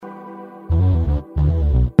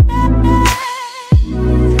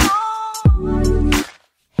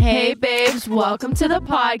loves, welcome to the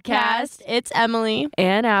podcast. It's Emily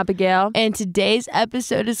and Abigail. And today's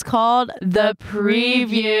episode is called The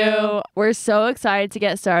Preview. We're so excited to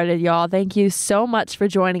get started, y'all. Thank you so much for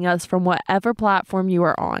joining us from whatever platform you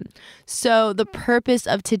are on. So the purpose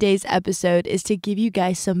of today's episode is to give you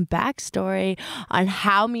guys some backstory on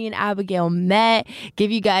how me and Abigail met,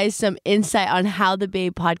 give you guys some insight on how the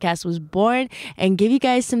Babe podcast was born, and give you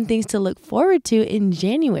guys some things to look forward to in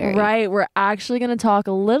January. Right. We're actually going to talk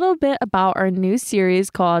a little bit about our new series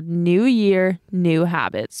called New Year, New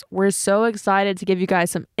Habits. We're so excited to give you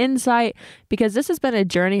guys some insight because this has been a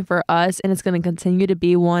journey for us and it's going to continue to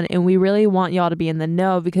be one. And we really want y'all to be in the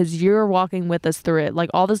know because you're walking with us through it. Like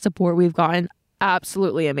all the support we've gotten,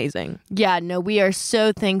 absolutely amazing. Yeah, no, we are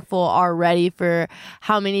so thankful already for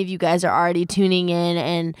how many of you guys are already tuning in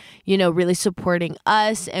and, you know, really supporting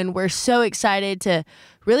us. And we're so excited to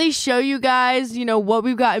really show you guys, you know, what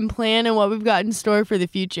we've got in plan and what we've got in store for the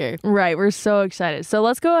future. Right. We're so excited. So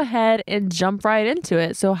let's go ahead and jump right into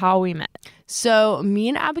it. So how we met. So me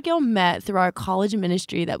and Abigail met through our college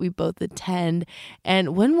ministry that we both attend.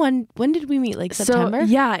 And when did we meet? Like September? So,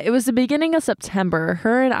 yeah, it was the beginning of September.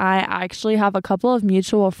 Her and I actually have a couple of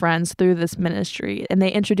mutual friends through this ministry and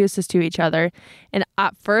they introduced us to each other. And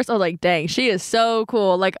at first I was like, dang, she is so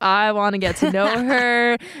cool. Like I want to get to know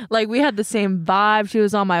her. Like we had the same vibe. She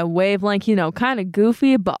was on my wavelength, you know, kind of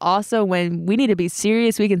goofy, but also when we need to be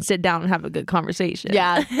serious, we can sit down and have a good conversation.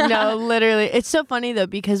 Yeah, no, literally. It's so funny though,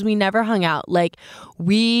 because we never hung out. Like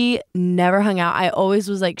we never hung out. I always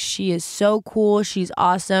was like, she is so cool. She's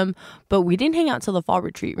awesome. But we didn't hang out till the fall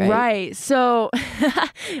retreat, right? Right. So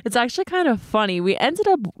it's actually kind of funny. We ended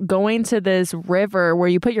up going to this river where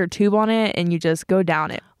you put your tube on it and you just go down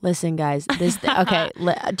it. Listen, guys,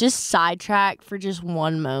 just sidetrack for just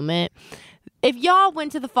one moment. If y'all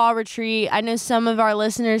went to the fall retreat, I know some of our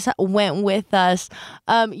listeners went with us.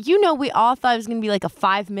 You know, we all thought it was going to be like a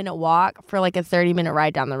 5-minute walk for like a 30-minute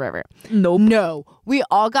ride down the river. Nope. No, we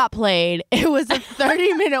all got played. It was a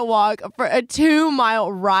 30-minute walk for a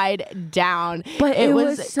 2-mile ride down. But it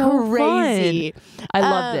was so crazy. Fun. I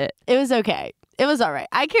loved it. It was okay. It was all right.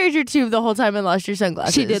 I carried your tube the whole time and lost your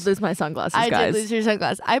sunglasses. She did lose my sunglasses, guys. I did lose your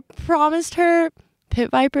sunglasses. I promised her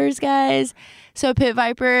Pit Vipers, guys. So Pit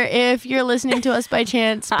Viper, if you're listening to us by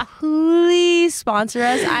chance, please sponsor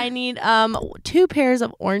us. I need 2 pairs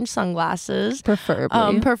of orange sunglasses.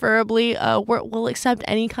 Preferably. We'll accept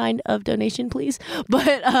any kind of donation, please. But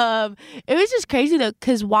it was just crazy though,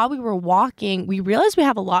 because while we were walking, we realized we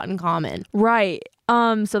have a lot in common. Right.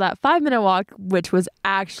 So that 5-minute walk, which was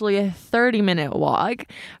actually a 30-minute walk,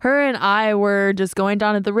 her and I were just going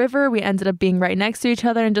down to the river. We ended up being right next to each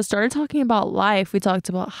other and just started talking about life. We talked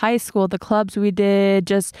about high school, the clubs we did,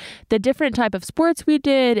 just the different type of sports we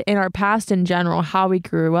did in our past in general, how we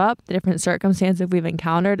grew up, the different circumstances we've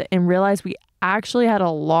encountered, and realized we actually had a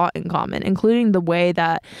lot in common, including the way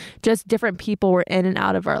that just different people were in and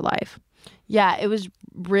out of our life. Yeah, it was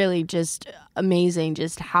really just amazing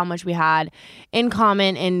just how much we had in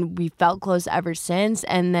common, and we felt close ever since.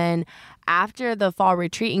 And then after the fall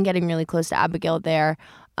retreat and getting really close to Abigail there,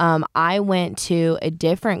 I went to a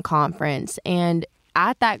different conference, and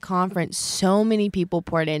at that conference, so many people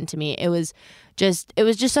poured into me. It was just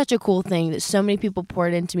such a cool thing that so many people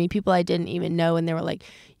poured into me, people I didn't even know, and they were like,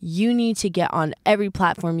 you need to get on every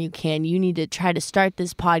platform you can. You need to try to start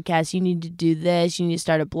this podcast. You need to do this. You need to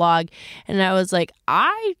start a blog. And I was like,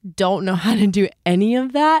 I don't know how to do any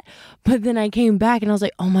of that. But then I came back and I was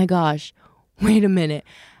like, oh my gosh, wait a minute.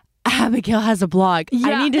 Abigail has a blog. Yeah.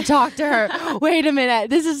 I need to talk to her. Wait a minute.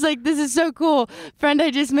 This is so cool. Friend I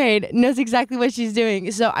just made knows exactly what she's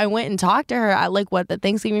doing. So I went and talked to her at the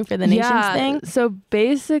Thanksgiving for the Nations thing. So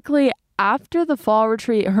basically after the fall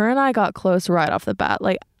retreat, her and I got close right off the bat.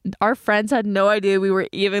 Like our friends had no idea we were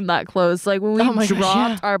even that close. Like when we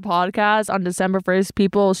dropped our podcast on December 1st,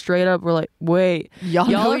 people straight up were like, wait,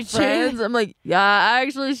 y'all are friends? I'm like, yeah,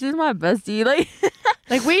 actually she's my bestie.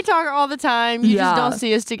 Like we talk all the time. You just don't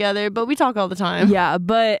see us together, but we talk all the time. Yeah,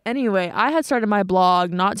 but anyway, I had started my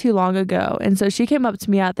blog not too long ago. And so she came up to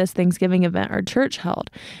me at this Thanksgiving event our church held.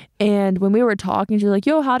 And when we were talking, she was like,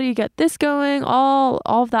 yo, how do you get this going? All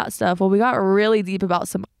of that stuff. Well, we got really deep about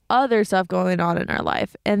some other stuff going on in our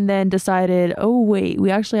life and then decided, oh wait,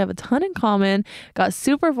 we actually have a ton in common, got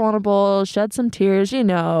super vulnerable, shed some tears, you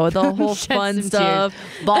know, the whole fun stuff.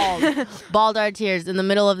 Bawled our tears in the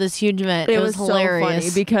middle of this huge event. It was hilarious.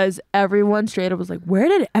 So funny because everyone straight up was like, where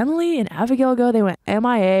did Emily and Abigail go? They went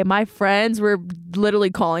MIA. My friends were literally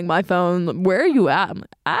calling my phone, where are you at? I'm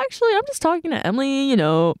like, actually, I'm just talking to Emily, you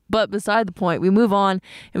know. But beside the point, we move on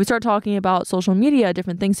and we start talking about social media,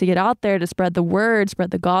 different things to get out there to spread the word,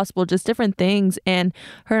 spread the gospel, gospel, just different things. And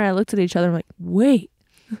her and I looked at each other and like, wait.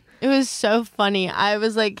 It was so funny. I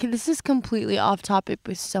was like, this is completely off topic,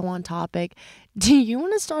 but so on topic. Do you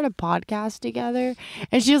want to start a podcast together?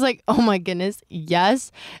 And she was like, oh my goodness,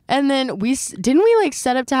 yes. And then didn't we like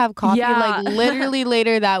set up to have coffee like literally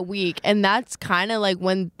later that week? And that's kind of like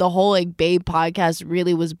when the whole like Babe podcast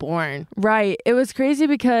really was born. Right. It was crazy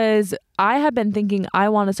because I had been thinking I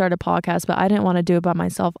want to start a podcast, but I didn't want to do it by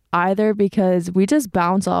myself either because we just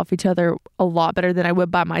bounce off each other a lot better than I would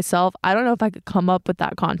by myself. I don't know if I could come up with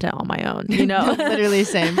that content on my own, you know? Literally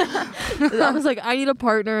same. I was like, I need a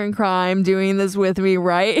partner in crime doing this with me,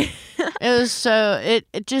 right? It was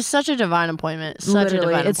it just such a divine appointment. Such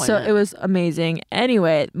Literally, a divine appointment. It was amazing.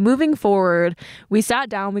 Anyway, moving forward, we sat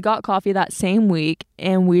down, we got coffee that same week,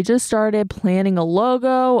 and we just started planning a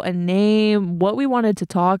logo, a name, what we wanted to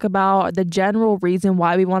talk about, the general reason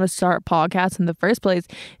why we want to start podcasts in the first place,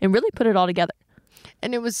 and really put it all together.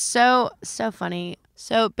 And it was so funny.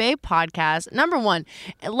 So Babe podcast, number one,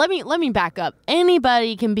 let me back up.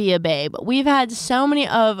 Anybody can be a babe. We've had so many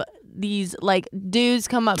of these like dudes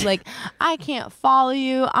come up like, I can't follow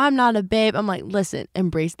you, I'm not a babe. I'm like, listen,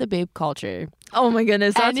 embrace the babe culture. Oh my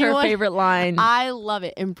goodness, that's her favorite line. I love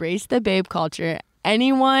it. Embrace the babe culture.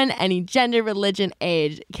 Anyone, any gender, religion,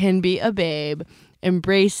 age can be a babe.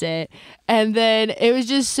 Embrace it. And then it was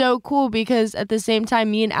just so cool because at the same time,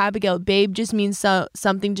 me and Abigail, babe just means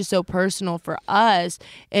something just so personal for us.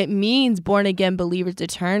 It means born again believers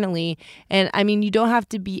eternally. And I mean, you don't have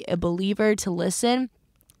to be a believer to listen,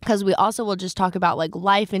 because we also will just talk about like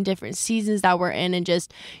life and different seasons that we're in, and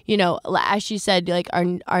just, you know, as she said, like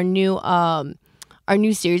our new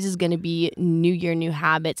series is going to be New Year, New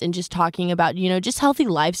Habits, and just talking about, you know, just healthy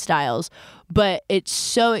lifestyles. But it's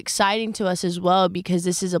so exciting to us as well because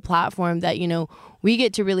this is a platform that, you know, we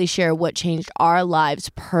get to really share what changed our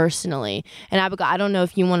lives personally. And Abigail, I don't know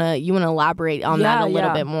if you want to elaborate on that a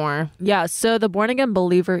little bit more. Yeah. So the born again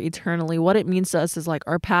believer eternally, what it means to us is like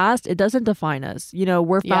our past, it doesn't define us. You know,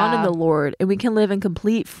 we're found in the Lord and we can live in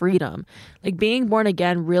complete freedom. Like being born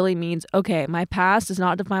again really means, okay, my past does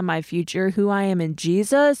not define my future. Who I am in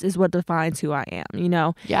Jesus is what defines who I am, you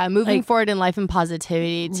know? Yeah. Moving forward in life and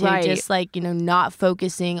positivity too. Right. Just like, you know, not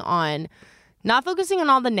focusing on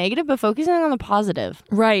all the negative, but focusing on the positive.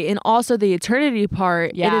 Right. And also the eternity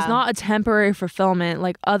part, Yeah. It is not a temporary fulfillment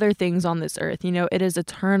like other things on this earth. You know, it is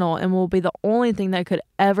eternal and will be the only thing that could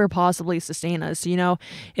ever possibly sustain us. You know,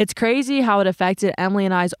 it's crazy how it affected Emily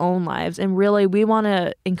and I's own lives. And really, we want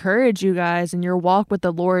to encourage you guys in your walk with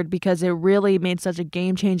the Lord because it really made such a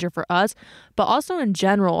game changer for us, but also in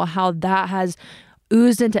general, how that has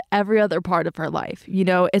oozed into every other part of her life. You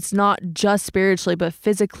know, it's not just spiritually, but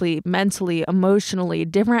physically, mentally, emotionally,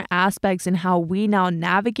 different aspects in how we now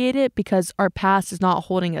navigate it because our past is not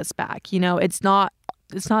holding us back. You know, it's not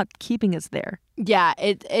keeping us there. Yeah,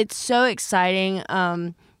 it's so exciting.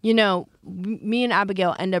 You know, me and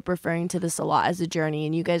Abigail end up referring to this a lot as a journey,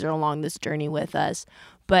 and you guys are along this journey with us.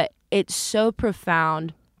 But it's so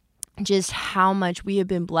profound just how much we have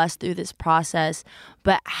been blessed through this process,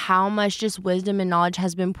 but how much just wisdom and knowledge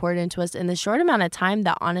has been poured into us in the short amount of time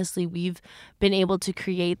that honestly we've been able to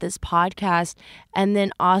create this podcast. And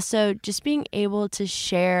then also just being able to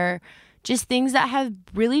share just things that have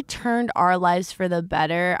really turned our lives for the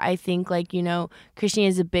better. I think, like, you know, Christianity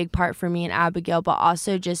is a big part for me and Abigail, but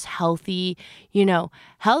also just healthy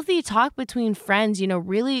talk between friends, you know,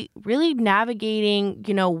 really, really navigating,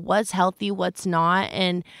 you know, what's healthy, what's not.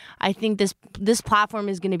 And I think this platform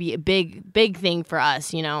is going to be a big thing for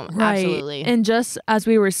us, you know, right. Absolutely. And just as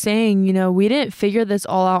we were saying, you know, we didn't figure this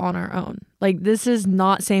all out on our own. Like, this is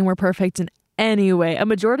not saying we're perfect in anyway. A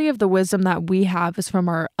majority of the wisdom that we have is from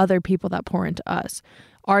our other people that pour into us.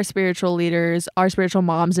 Our spiritual leaders, our spiritual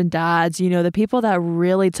moms and dads, you know, the people that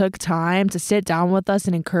really took time to sit down with us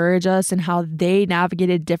and encourage us and how they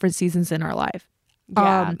navigated different seasons in our life.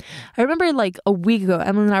 Yeah. I remember like a week ago,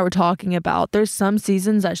 Emily and I were talking about there's some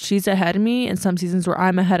seasons that she's ahead of me and some seasons where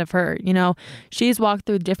I'm ahead of her. You know, she's walked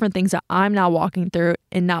through different things that I'm now walking through,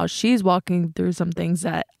 and now she's walking through some things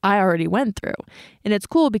that I already went through. And it's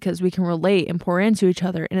cool because we can relate and pour into each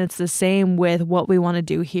other. And it's the same with what we want to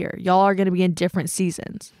do here. Y'all are going to be in different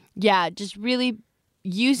seasons. Yeah, just really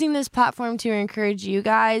using this platform to encourage you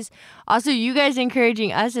guys. Also, you guys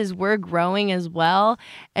encouraging us as we're growing as well.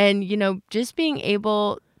 And, you know, just being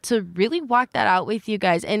able to really walk that out with you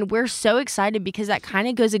guys. And we're so excited because that kind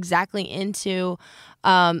of goes exactly into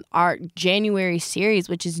our January series,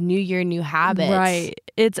 which is New Year, New Habits. Right.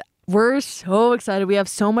 We're so excited. We have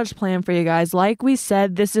so much planned for you guys. Like we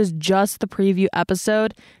said, this is just the preview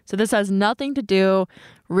episode. So this has nothing to do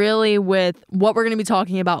really with what we're going to be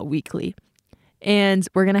talking about weekly. And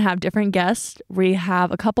we're going to have different guests. We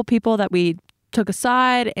have a couple people that we took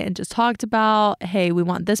aside and just talked about, hey, we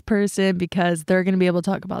want this person because they're going to be able to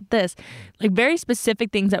talk about this. Like very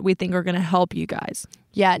specific things that we think are going to help you guys.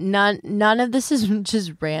 Yeah, none of this is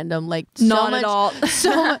just random. Like not at all.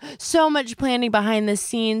 so much planning behind the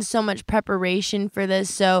scenes, so much preparation for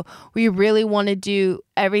this. So we really want to do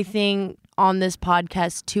everything on this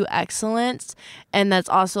podcast to excellence. And that's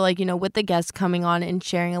also like, with the guests coming on and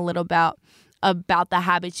sharing a little about the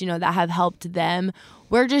habits, that have helped them.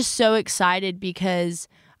 We're just so excited because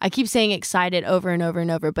I keep saying excited over and over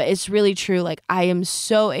and over, but it's really true. Like, I am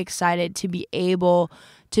so excited to be able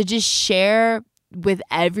to just share with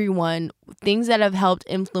everyone things that have helped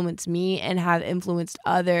influence me and have influenced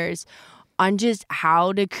others on just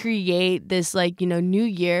how to create this, like, new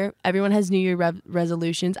year. Everyone has New Year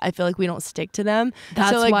resolutions. I feel like we don't stick to them. That's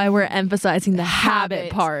so, like, why we're emphasizing the habit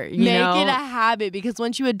part. Make it a habit, because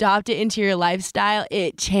once you adopt it into your lifestyle,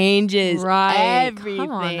 it changes everything.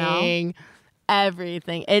 Come on now.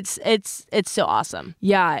 Everything. It's so awesome.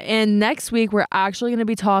 Yeah, and next week we're actually going to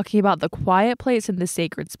be talking about the quiet place and the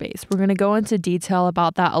sacred space. We're going to go into detail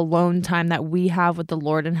about that alone time that we have with the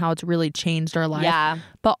Lord and how it's really changed our life. Yeah.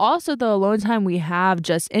 But also the alone time we have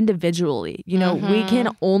just individually. We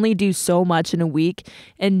can only do so much in a week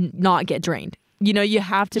and not get drained. You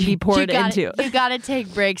have to be poured into. You gotta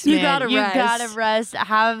take breaks, man. You gotta rest.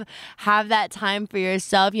 Have that time for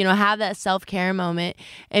yourself. Have that self-care moment,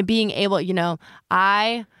 and being able.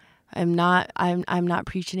 I'm not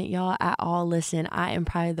preaching it, y'all, at all. Listen, I am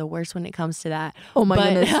probably the worst when it comes to that. Oh my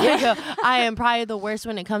goodness. I am probably the worst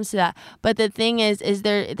when it comes to that. But the thing is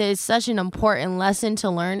there's such an important lesson to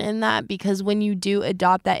learn in that, because when you do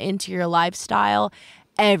adopt that into your lifestyle,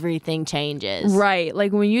 everything changes. Right.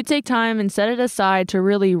 Like when you take time and set it aside to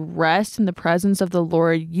really rest in the presence of the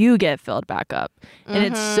Lord, you get filled back up. And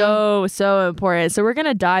it's so, so important. So we're going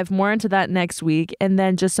to dive more into that next week. And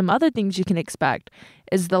then just some other things you can expect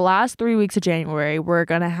is the last 3 weeks of January, we're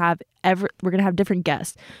going to have different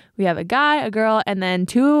guests. We have a guy, a girl, and then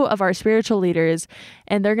 2 of our spiritual leaders.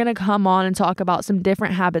 And they're going to come on and talk about some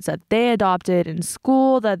different habits that they adopted in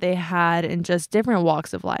school, that they had in just different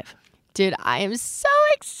walks of life. Dude, I am so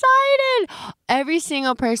excited. Every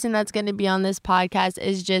single person that's going to be on this podcast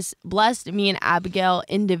is just blessed me and Abigail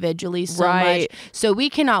individually so much. So we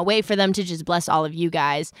cannot wait for them to just bless all of you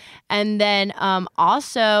guys. And then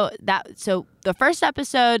also the first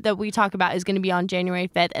episode that we talk about is going to be on January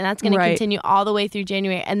 5th, and that's going to continue all the way through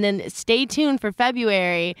January. And then stay tuned for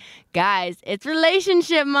February. Guys, it's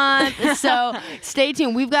relationship month, so stay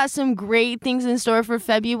tuned. We've got some great things in store for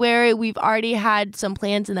February. We've already had some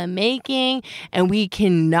plans in the making, and we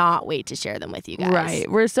cannot wait to share them with you guys. Right.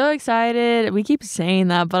 We're so excited. We keep saying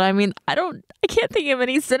that, but I mean, I can't think of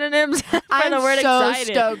any synonyms for the word excited. I'm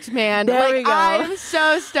so stoked, man. There we go. I'm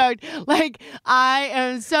so stoked. Like, I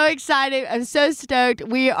am so excited. I'm so stoked.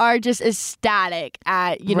 We are just ecstatic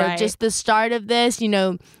at, just the start of this,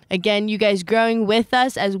 again, you guys growing with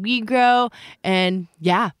us as we grow. And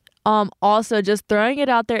yeah. Also, just throwing it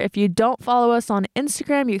out there, if you don't follow us on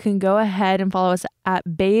Instagram, you can go ahead and follow us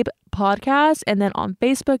at Babe Podcast. And then on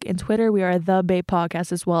Facebook and Twitter, we are The Babe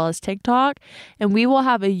Podcast, as well as TikTok. And we will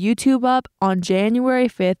have a YouTube up on January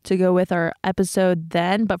 5th to go with our episode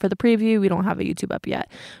then. But for the preview, we don't have a YouTube up yet.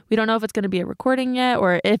 We don't know if it's going to be a recording yet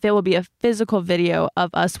or if it will be a physical video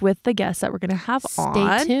of us with the guests that we're going to have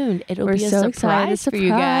on. Stay tuned. It'll be a so surprise for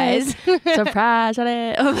you guys. Surprise.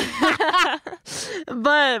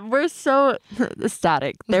 But we're so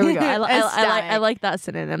ecstatic. There we go. I like that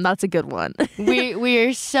synonym. That's a good one. We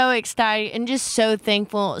are so excited and just so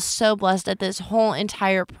thankful, so blessed at this whole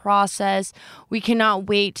entire process. We cannot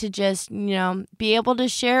wait to just, be able to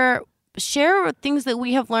share things that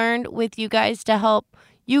we have learned with you guys to help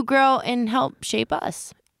you grow and help shape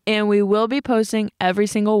us. And we will be posting every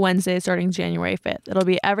single Wednesday starting January 5th. It'll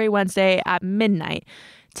be every Wednesday at midnight.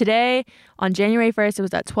 Today, on January 1st, it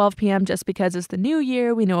was at 12 p.m. just because it's the new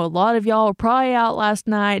year. We know a lot of y'all were probably out last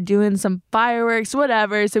night doing some fireworks,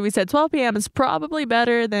 whatever. So we said 12 p.m. is probably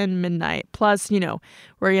better than midnight. Plus, we're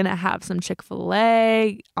going to have some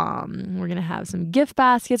Chick-fil-A. We're going to have some gift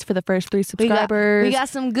baskets for the first 3 subscribers. We got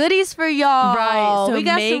some goodies for y'all. Right. So we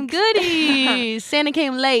got some goodies. Santa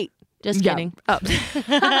came late. Just kidding. Oh.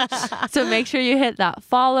 So make sure you hit that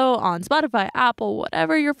follow on Spotify, Apple,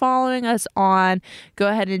 whatever you're following us on. Go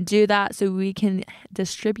ahead and do that so we can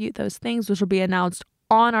distribute those things, which will be announced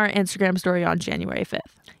on our Instagram story on January 5th.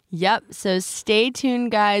 Yep. So stay tuned,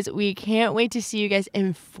 guys. We can't wait to see you guys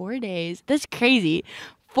in 4 days. That's crazy.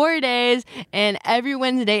 4 days and every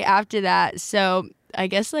Wednesday after that. So I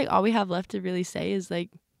guess all we have left to really say is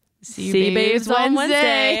See you babes on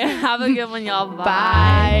Wednesday. Have a good one, y'all.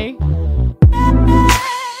 Bye. Bye.